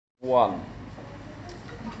1.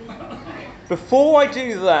 Before I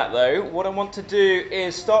do that, though, what I want to do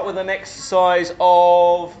is start with an exercise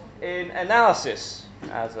in analysis.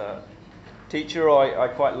 As a teacher, I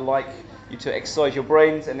quite like you to exercise your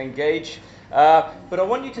brains and engage. But I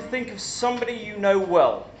want you to think of somebody you know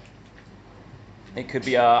well. It could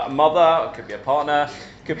be a mother, it could be a partner,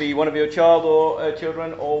 it could be one of your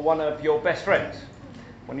children, or one of your best friends.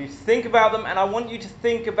 When you think about them, and I want you to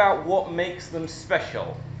think about what makes them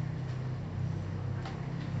special.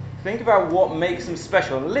 Think about what makes them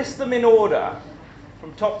special and list them in order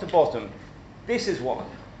from top to bottom. This is what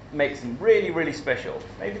makes them really, really special.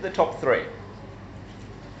 Maybe the top 3.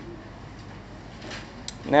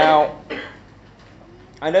 Now,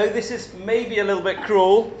 I know this is maybe a little bit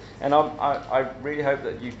cruel, and I really hope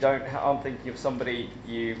that you aren't thinking of somebody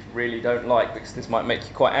you really don't like, because this might make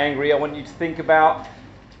you quite angry. I want you to think about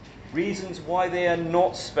reasons why they are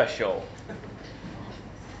not special.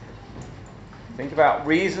 Think about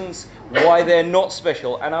reasons why they're not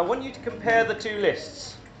special, and I want you to compare the 2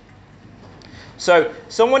 lists. So,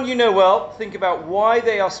 someone you know well, think about why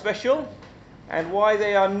they are special and why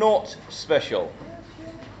they are not special.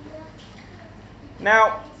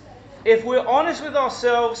 Now, if we're honest with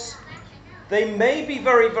ourselves, they may be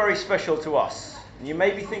very, very special to us. You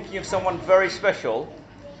may be thinking of someone very special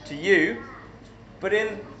to you, but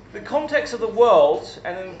in the context of the world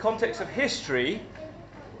and in the context of history,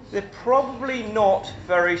 they're probably not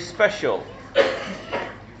very special.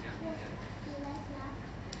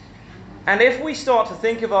 And if we start to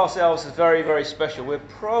think of ourselves as very, very special, we're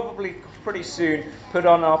probably pretty soon put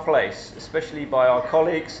on our place, especially by our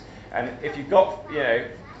colleagues. And if you've got,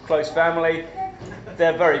 close family,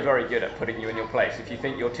 they're very, very good at putting you in your place if you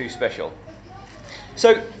think you're too special.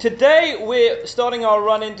 So today we're starting our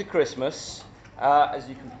run into Christmas, as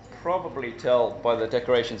you can probably tell by the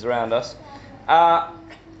decorations around us.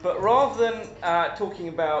 But rather than talking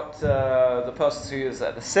about the person who is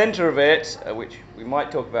at the centre of it, which we might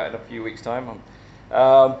talk about in a few weeks' time,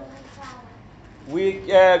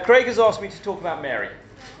 Craig has asked me to talk about Mary.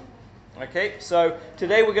 Okay, so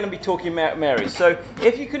today we're going to be talking about Mary. So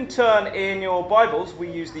if you can turn in your Bibles,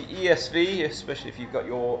 we use the ESV, especially if you've got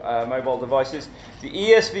your mobile devices. The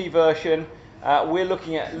ESV version, we're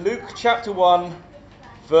looking at Luke chapter 1,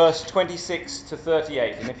 verse 26 to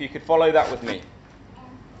 38. And if you could follow that with me.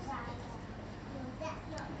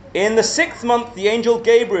 In the 6th month, the angel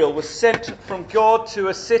Gabriel was sent from God to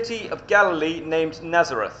a city of Galilee named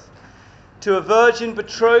Nazareth, to a virgin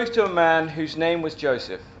betrothed to a man whose name was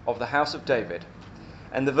Joseph, of the house of David.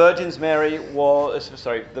 And the virgin's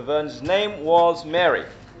name was Mary.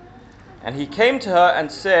 And he came to her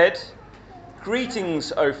and said,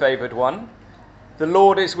 "Greetings, O favored one, the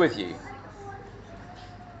Lord is with you."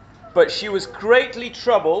 But she was greatly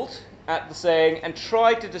troubled at the saying and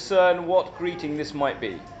tried to discern what greeting this might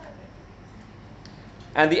be.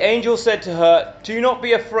 And the angel said to her, "Do not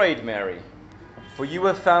be afraid, Mary, for you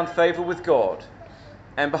have found favor with God.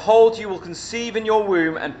 And behold, you will conceive in your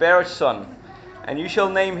womb and bear a son, and you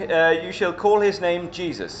shall call his name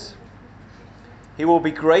Jesus. He will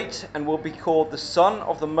be great and will be called the Son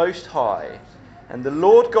of the Most High. And the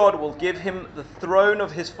Lord God will give him the throne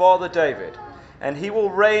of his father David, and he will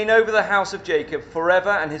reign over the house of Jacob forever,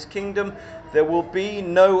 and his kingdom there will be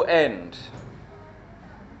no end."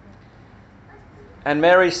 And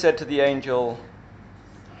Mary said to the angel,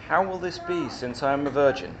 "How will this be, since I am a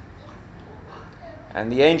virgin?"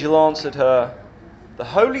 And the angel answered her, "The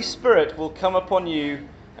Holy Spirit will come upon you,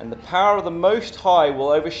 and the power of the Most High will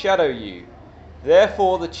overshadow you.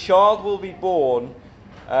 Therefore the child will be born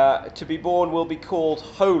will be called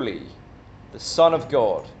Holy, the Son of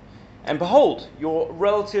God. And behold, your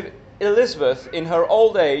relative Elizabeth, in her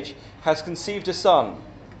old age, has conceived a son.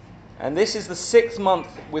 And this is the 6th month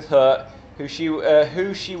with her,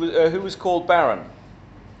 who was called barren.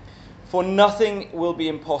 For nothing will be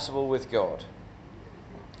impossible with God."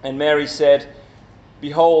 And Mary said,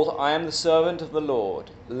 "Behold, I am the servant of the Lord.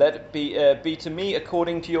 Let it be to me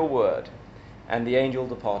according to your word." And the angel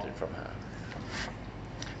departed from her.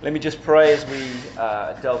 Let me just pray as we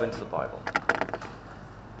delve into the Bible.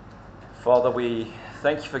 Father, we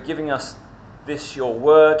thank you for giving us this, your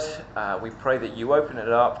word. We pray that you open it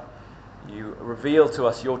up, you reveal to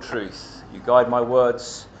us your truth, you guide my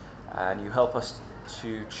words, and you help us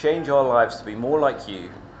to change our lives to be more like you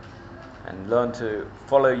and learn to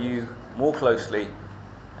follow you more closely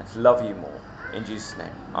and to love you more. In Jesus'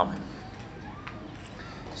 name, amen.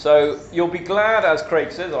 So you'll be glad, as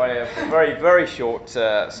Craig says, I have a very, very short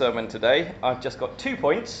sermon today. I've just got 2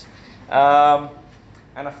 points, and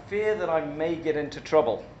I fear that I may get into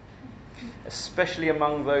trouble, especially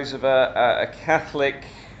among those of a Catholic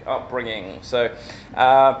upbringing. So,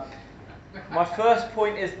 my first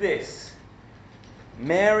point is this: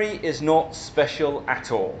 Mary is not special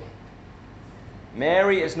at all.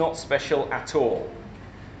 Mary is not special at all.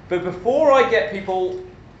 But before I get people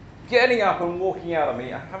getting up and walking out of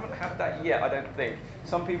me, I haven't had that yet, I don't think.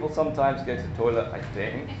 Some people sometimes go to the toilet, I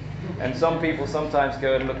think. And some people sometimes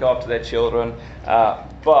go and look after their children.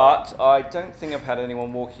 But I don't think I've had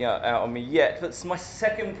anyone walking out on me yet. That's my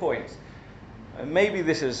second point. And maybe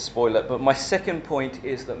this is a spoiler, but my second point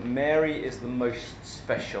is that Mary is the most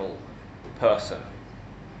special person.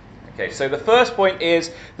 Okay, so the first point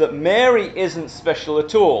is that Mary isn't special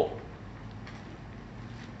at all.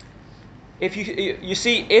 If you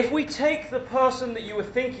see, if we take the person that you were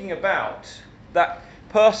thinking about, that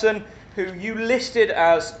person who you listed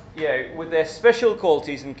as, with their special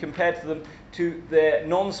qualities and compared to them to their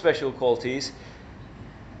non-special qualities,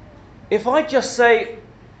 if I just say,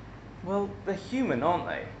 well, they're human, aren't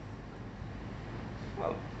they?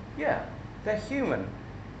 Well, yeah, they're human.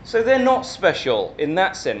 So they're not special in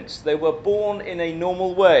that sense. They were born in a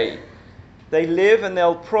normal way. They live and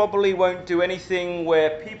they'll probably won't do anything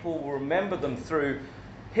where people will remember them through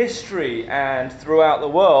history and throughout the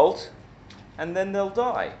world, and then they'll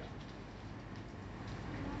die.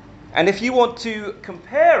 And if you want to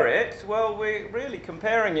compare it, well, we're really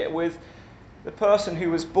comparing it with the person who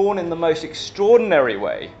was born in the most extraordinary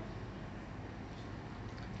way,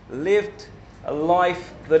 lived a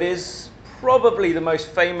life that is probably the most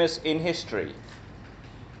famous in history.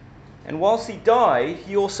 And whilst he died,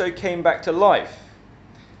 he also came back to life,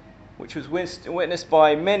 which was witnessed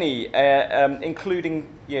by many, including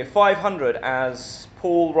 500, as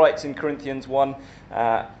Paul writes in Corinthians 1,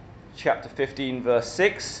 chapter 15, verse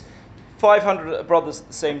 6. 500 brothers at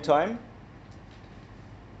the same time.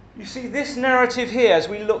 You see, this narrative here, as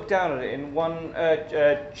we look down at it in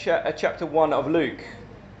chapter 1 of Luke,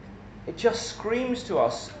 it just screams to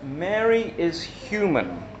us, Mary is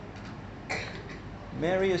human.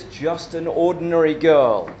 Mary is just an ordinary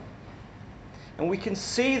girl. And we can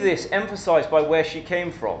see this emphasized by where she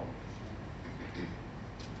came from.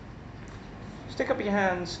 Stick up your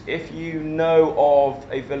hands if you know of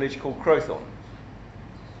a village called Crowthorne.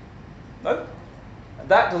 No?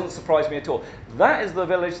 That doesn't surprise me at all. That is the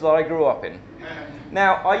village that I grew up in.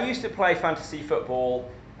 Now, I used to play fantasy football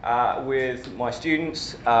with my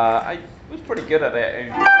students. I was pretty good at it.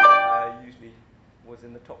 Usually was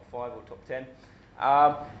in the top 5 or top 10.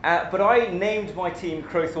 But I named my team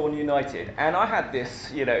Crowthorne United, and I had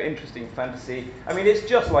this, interesting fantasy. I mean, it's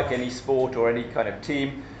just like any sport or any kind of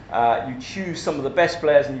team. You choose some of the best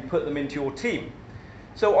players and you put them into your team.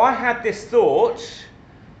 So I had this thought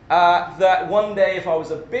that one day, if I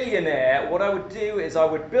was a billionaire, what I would do is I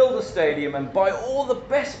would build a stadium and buy all the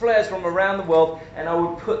best players from around the world, and I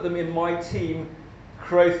would put them in my team,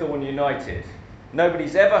 Crowthorne United.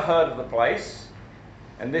 Nobody's ever heard of the place,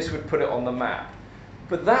 and this would put it on the map.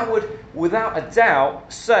 But that would, without a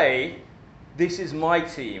doubt, say, this is my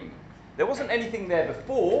team. There wasn't anything there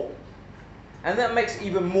before, and that makes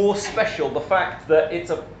even more special the fact that it's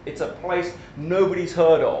a place nobody's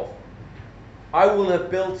heard of. I will have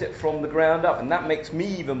built it from the ground up, and that makes me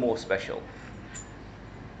even more special.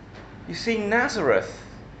 You see, Nazareth,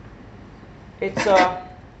 it's a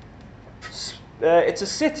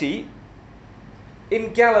city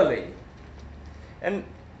in Galilee, and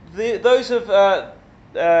those of us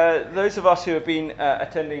who have been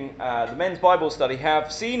attending the men's Bible study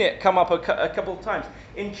have seen it come up a couple of times.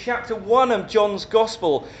 In chapter 1 of John's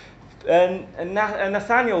Gospel, and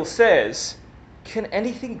Nathanael says, can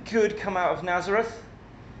anything good come out of Nazareth?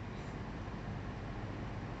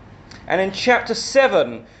 And in chapter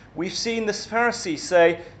 7, we've seen the Pharisees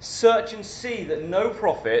say, search and see that no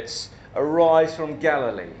prophets arise from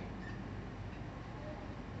Galilee.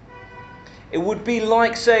 It would be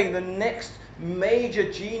like saying the next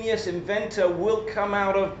major genius inventor will come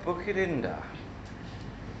out of Bukit-Indah.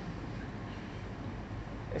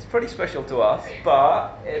 It's pretty special to us,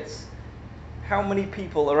 but it's how many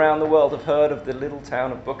people around the world have heard of the little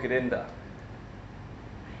town of Bukit-Indah?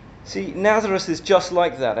 See, Nazareth is just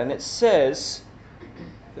like that, and it says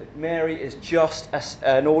that Mary is just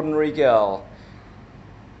an ordinary girl.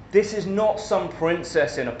 This is not some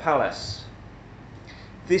princess in a palace.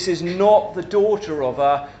 This is not the daughter of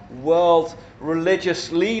a world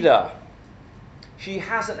religious leader. She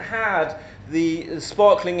hasn't had the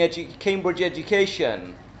sparkling Cambridge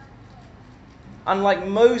education. Unlike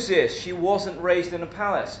Moses, she wasn't raised in a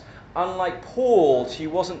palace. Unlike Paul, she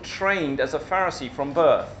wasn't trained as a Pharisee from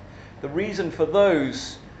birth. The reason for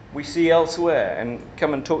those we see elsewhere, and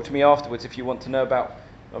come and talk to me afterwards if you want to know about,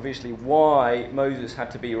 obviously, why Moses had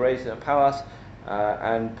to be raised in a palace.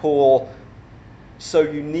 and Paul so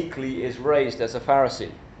uniquely is raised as a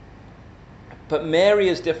Pharisee. But Mary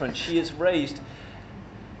is different. She is raised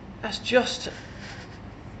as just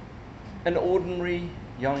an ordinary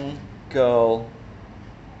young girl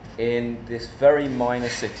in this very minor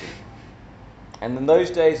city. And in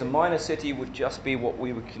those days, a minor city would just be what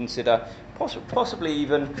we would consider possibly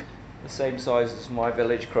even the same size as my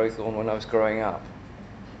village, Crowthorne, when I was growing up.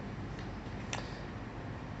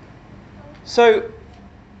 So,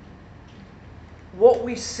 what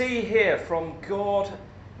we see here from God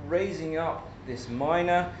raising up this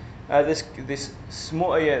minor, this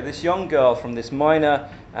young girl from this minor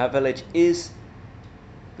village is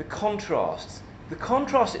the contrast. The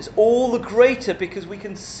contrast is all the greater because we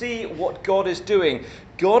can see what God is doing.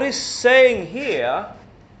 God is saying here,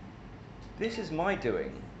 this is my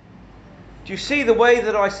doing. Do you see the way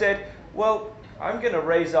that I said, well, I'm going to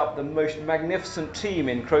raise up the most magnificent team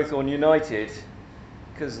in Crowthorne United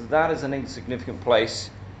because that is an insignificant place.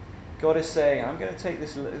 God is saying, I'm going to take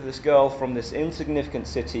this girl from this insignificant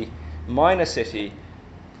city, minor city,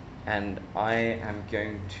 and I am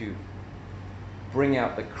going to bring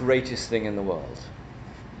out the greatest thing in the world.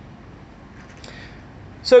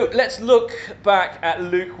 So let's look back at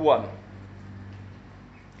Luke 1.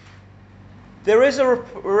 There is a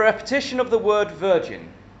repetition of the word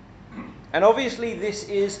virgin. And obviously this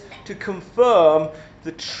is to confirm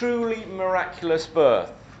the truly miraculous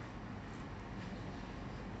birth.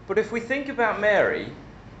 But if we think about Mary,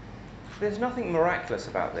 there's nothing miraculous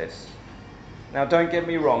about this. Now, don't get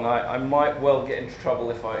me wrong, I might well get into trouble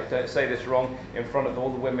if I don't say this wrong in front of all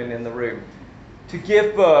the women in the room. To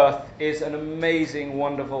give birth is an amazing,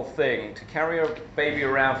 wonderful thing. To carry a baby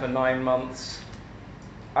around for 9 months,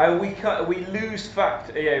 we lose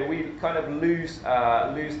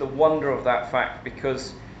the wonder of that fact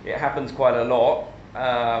because it happens quite a lot.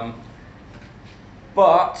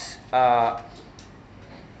 But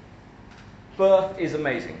birth is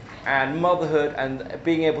amazing, and motherhood and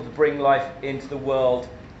being able to bring life into the world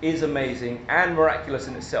is amazing and miraculous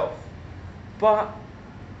in itself. But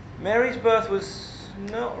Mary's birth was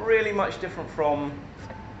not really much different from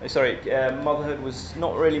motherhood was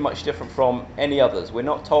not really much different from any others. We're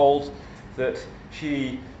not told that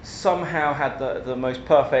she somehow had the most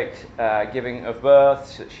perfect giving of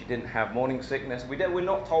birth, that she didn't have morning sickness. We're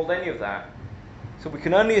not told any of that. So we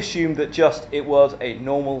can only assume that just it was a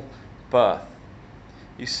normal birth.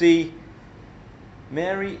 You see,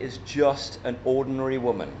 Mary is just an ordinary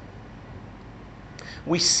woman.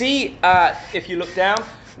 We see, if you look down,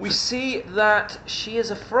 we see that she is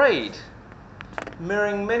afraid.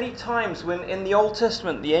 Mirroring many times when in the Old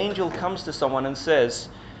Testament the angel comes to someone and says,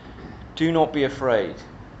 do not be afraid.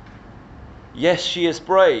 Yes, she is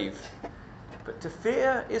brave, but to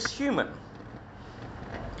fear is human.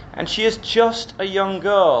 And she is just a young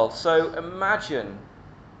girl, so imagine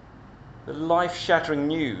the life-shattering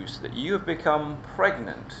news that you have become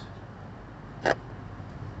pregnant.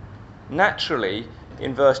 Naturally,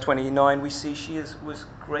 in verse 29, we see she was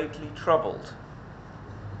greatly troubled.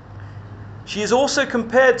 She is also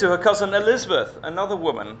compared to her cousin Elizabeth, another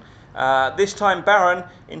woman, this time barren,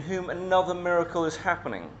 in whom another miracle is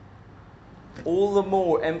happening. All the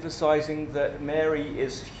more emphasizing that Mary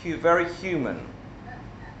is very human.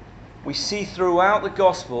 We see throughout the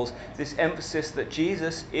Gospels this emphasis that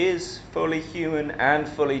Jesus is fully human and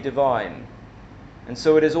fully divine. And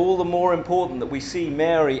so it is all the more important that we see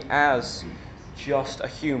Mary as just a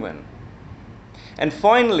human. And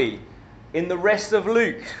finally, in the rest of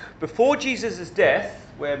Luke, before Jesus' death,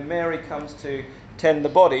 where Mary comes to tend the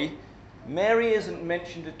body, Mary isn't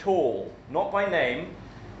mentioned at all, not by name,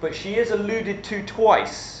 but she is alluded to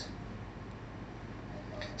twice.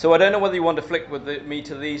 So I don't know whether you want to flick with me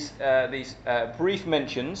to these brief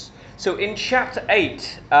mentions. So in chapter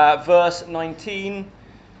 8, verse 19,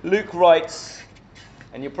 Luke writes,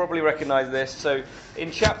 and you'll probably recognize this. So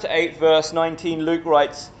in chapter 8, verse 19, Luke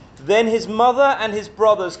writes, "Then his mother and his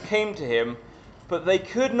brothers came to him, but they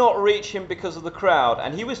could not reach him because of the crowd.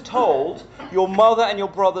 And he was told, 'Your mother and your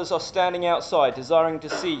brothers are standing outside, desiring to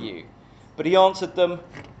see you.' But he answered them,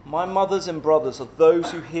 'My mothers and brothers are those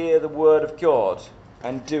who hear the word of God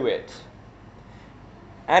and do it.'"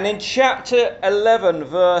 And in chapter 11,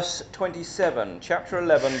 verse 27,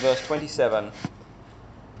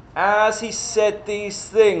 as he said these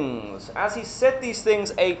things,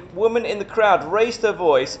 a woman in the crowd raised her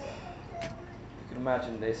voice. You can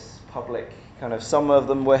imagine this public kind of, some of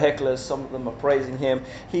them were hecklers, some of them are praising him.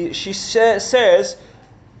 She says,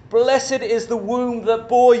 "Blessed is the womb that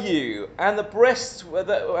bore you, and the breasts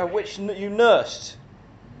which you nursed."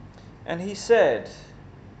 And he said,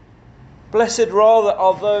 Blessed rather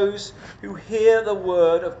are those who hear the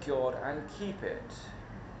word of God and keep it.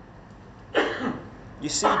 You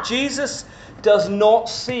see, Jesus does not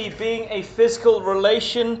see being a physical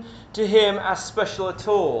relation to him as special at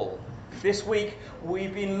all. This week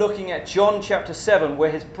we've been looking at John chapter 7, where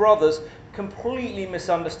his brothers completely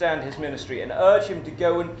misunderstand his ministry and urge him to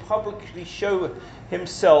go and publicly show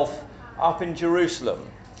himself up in Jerusalem,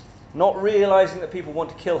 not realizing that people want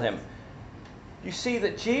to kill him. You see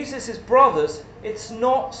that Jesus' brothers, it's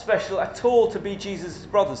not special at all to be Jesus'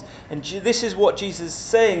 brothers. And this is what Jesus is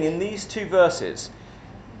saying in these two verses.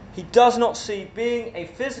 He does not see being a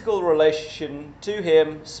physical relation to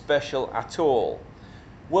him special at all.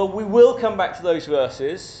 Well, we will come back to those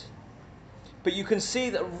verses, but you can see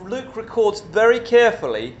that Luke records very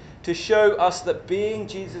carefully to show us that being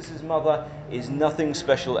Jesus' mother is nothing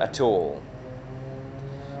special at all.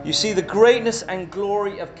 You see, the greatness and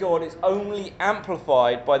glory of God is only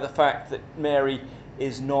amplified by the fact that Mary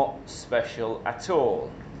is not special at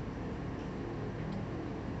all.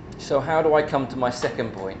 So how do I come to my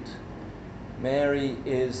second point? Mary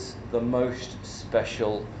is the most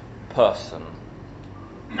special person.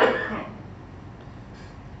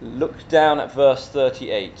 Look down at verse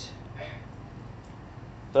 38.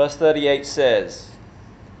 Verse 38 says,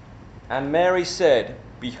 "And Mary said,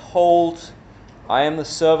 Behold, I am the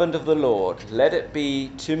servant of the Lord. Let it be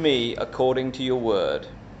to me according to your word.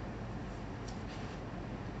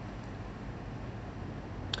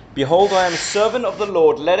 Behold, I am a servant of the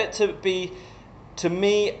Lord. Let it be to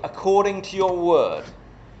me according to your word."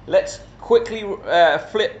 Let's quickly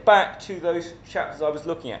flip back to those chapters I was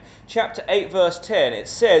looking at. Chapter 8, verse 10, it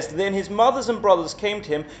says, "Then his mothers and brothers came to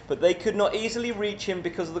him, but they could not easily reach him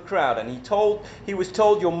because of the crowd. And he was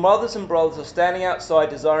told, Your mothers and brothers are standing outside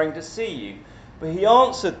desiring to see you. But he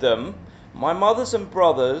answered them, My mother and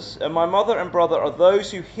brother are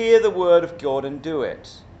those who hear the word of God and do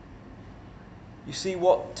it." You see,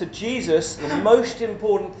 what to Jesus, the most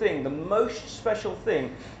important thing, the most special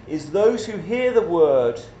thing, is those who hear the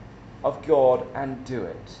word of God and do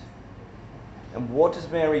it. And what does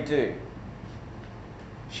Mary do?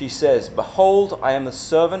 She says, "Behold, I am the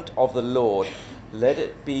servant of the Lord. Let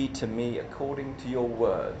it be to me according to your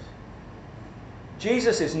word."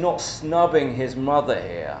 Jesus is not snubbing his mother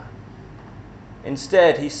here.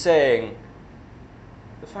 Instead, he's saying,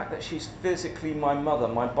 the fact that she's physically my mother,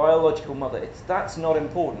 my biological mother, that's not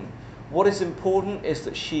important. What is important is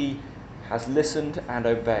that she has listened and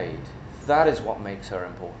obeyed. That is what makes her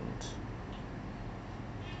important.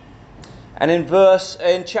 And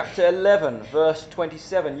in chapter 11, verse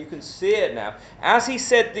 27, you can see it now. "As he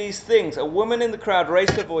said these things, a woman in the crowd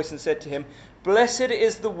raised her voice and said to him, Blessed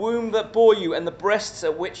is the womb that bore you and the breasts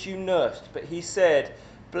at which you nursed. But he said,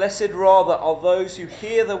 Blessed rather are those who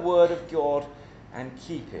hear the word of God and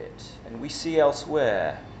keep it." And we see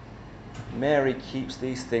elsewhere, Mary keeps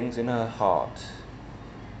these things in her heart.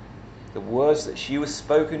 The words that she was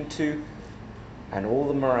spoken to and all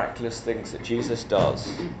the miraculous things that Jesus does.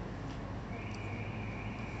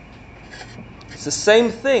 It's the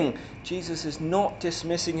same thing. Jesus is not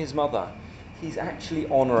dismissing his mother. He's actually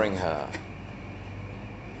honouring her.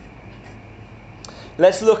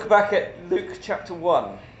 Let's look back at Luke chapter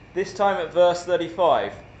 1, this time at verse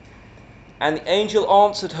 35. "And the angel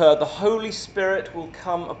answered her, The Holy Spirit will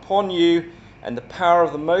come upon you, and the power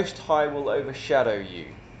of the Most High will overshadow you."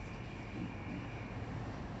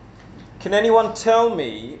 Can anyone tell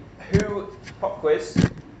me pop quiz,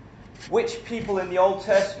 which people in the Old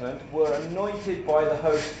Testament were anointed by the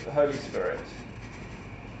Holy Spirit?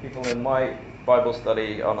 People in my Bible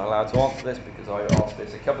study aren't allowed to answer this because I asked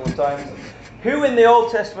this a couple of times. Who in the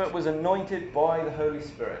Old Testament was anointed by the Holy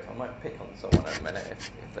Spirit? I might pick on someone in a minute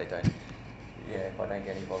if they don't. Yeah, if I don't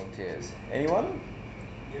get any volunteers. Anyone?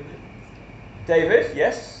 David,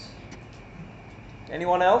 yes.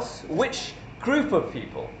 Anyone else? Which group of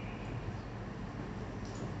people?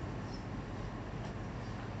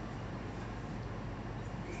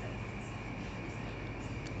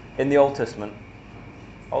 In the Old Testament.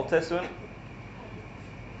 Old Testament?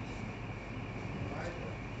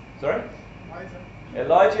 Sorry?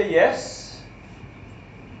 Elijah, yes.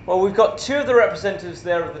 Well, we've got two of the representatives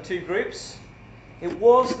there of the two groups. It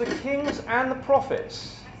was the kings and the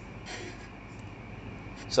prophets.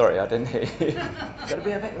 Sorry, I didn't hear you. Got to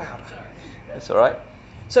be a bit louder. That's all right.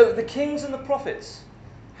 So the kings and the prophets.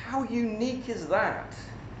 How unique is that?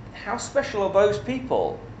 How special are those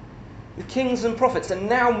people? The kings and prophets. And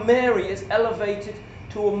now Mary is elevated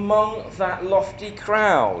to among that lofty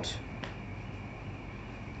crowd.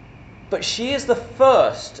 But she is the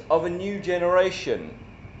first of a new generation.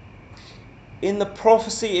 in the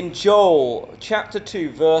prophecy in Joel chapter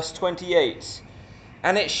 2 verse 28,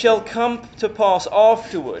 "And it shall come to pass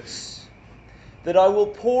afterwards that I will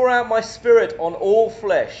pour out my spirit on all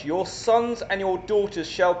flesh. Your sons and your daughters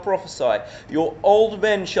shall prophesy. Your old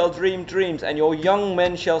men shall dream dreams, and your young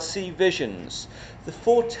men shall see visions." The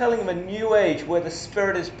foretelling of a new age where the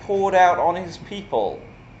Spirit is poured out on his people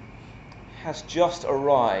has just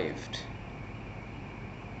arrived,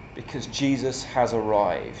 because Jesus has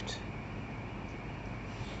arrived.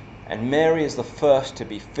 And Mary is the first to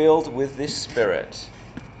be filled with this Spirit.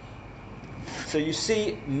 So you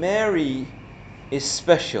see, Mary is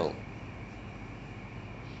special.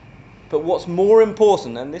 But what's more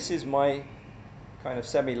important, and this is my kind of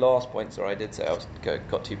semi-last point, sorry, I did say I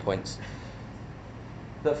got 2 points,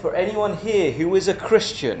 that for anyone here who is a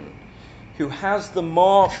Christian, who has the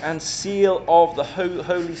mark and seal of the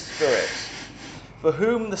Holy Spirit, for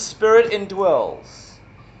whom the Spirit indwells,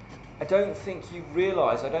 I don't think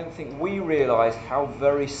we realise how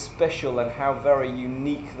very special and how very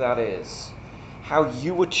unique that is. How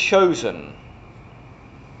you were chosen.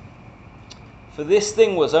 For this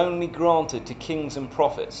thing was only granted to kings and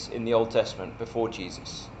prophets in the Old Testament before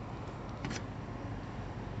Jesus.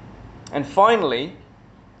 And finally,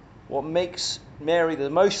 what makes Mary the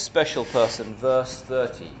most special person, verse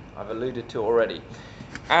 30, I've alluded to already.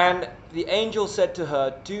 "And the angel said to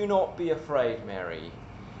her, 'Do not be afraid, Mary,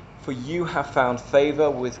 for you have found favour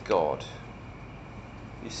with God.'"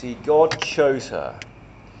 You see, God chose her.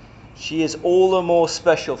 She is all the more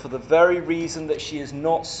special for the very reason that she is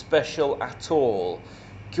not special at all.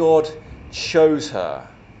 God chose her,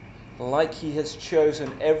 like he has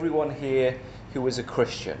chosen everyone here who is a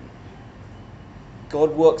Christian.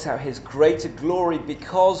 God works out his greater glory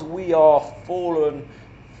because we are fallen,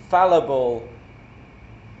 fallible,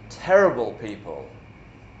 terrible people.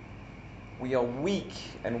 We are weak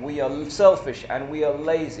and we are selfish and we are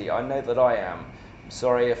lazy. I know that I am. I'm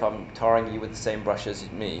sorry if I'm tarring you with the same brush as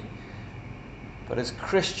me. But as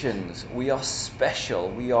Christians, we are special.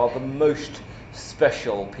 We are the most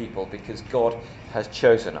special people because God has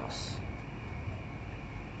chosen us.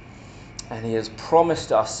 And he has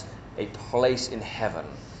promised us a place in heaven.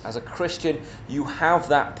 As a Christian, you have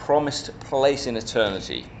that promised place in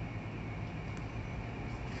eternity.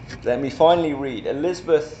 Let me finally read.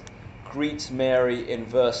 Elizabeth greets Mary in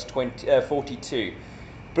verse 42.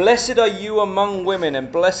 "Blessed are you among women,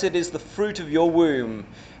 and blessed is the fruit of your womb.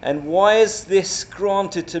 And why is this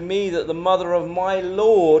granted to me, that the mother of my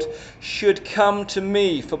Lord should come to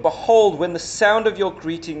me? For behold, when the sound of your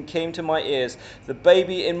greeting came to my ears, the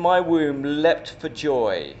baby in my womb leapt for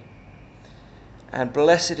joy. And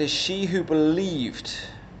blessed is she who believed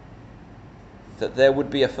that there would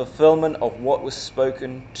be a fulfillment of what was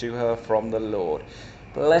spoken to her from the Lord."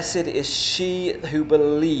 Blessed is she who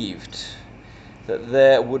believed that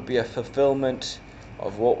there would be a fulfillment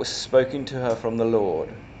of what was spoken to her from the Lord.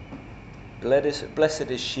 Blessed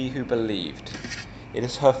is she who believed. It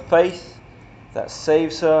is her faith that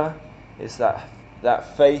saves her. It's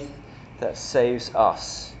that faith that saves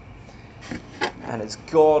us. And it's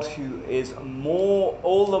God who is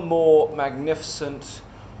all the more magnificent,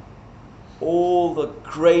 all the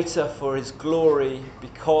greater for his glory,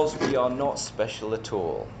 because we are not special at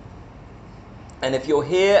all. And if you're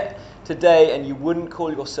here today and you wouldn't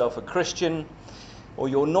call yourself a Christian, or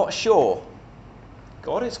you're not sure,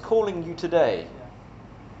 God is calling you today.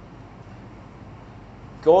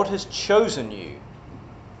 God has chosen you.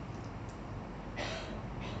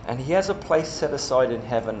 And he has a place set aside in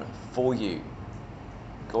heaven for you.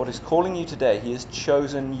 God is calling you today. He has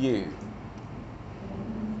chosen you.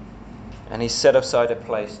 And he's set aside a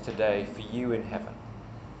place today for you in heaven.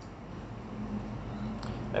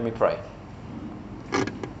 Let me pray.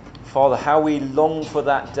 Father, how we long for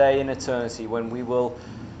that day in eternity when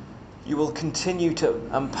you will continue to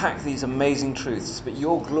unpack these amazing truths, but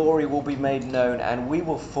your glory will be made known, and we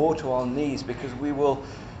will fall to our knees because we will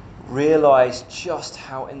realize just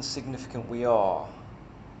how insignificant we are.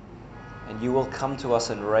 And you will come to us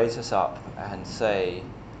and raise us up and say,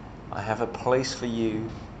 "I have a place for you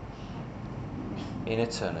in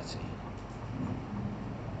eternity."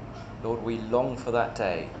 Lord, we long for that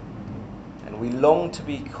day. And we long to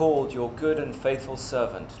be called your good and faithful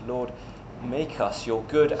servant. Lord, make us your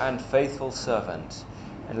good and faithful servant.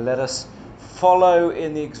 And let us follow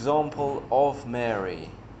in the example of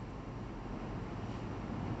Mary.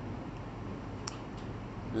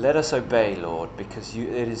 Let us obey, Lord, because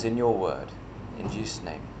it is in your word. In Jesus'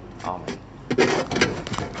 name, amen.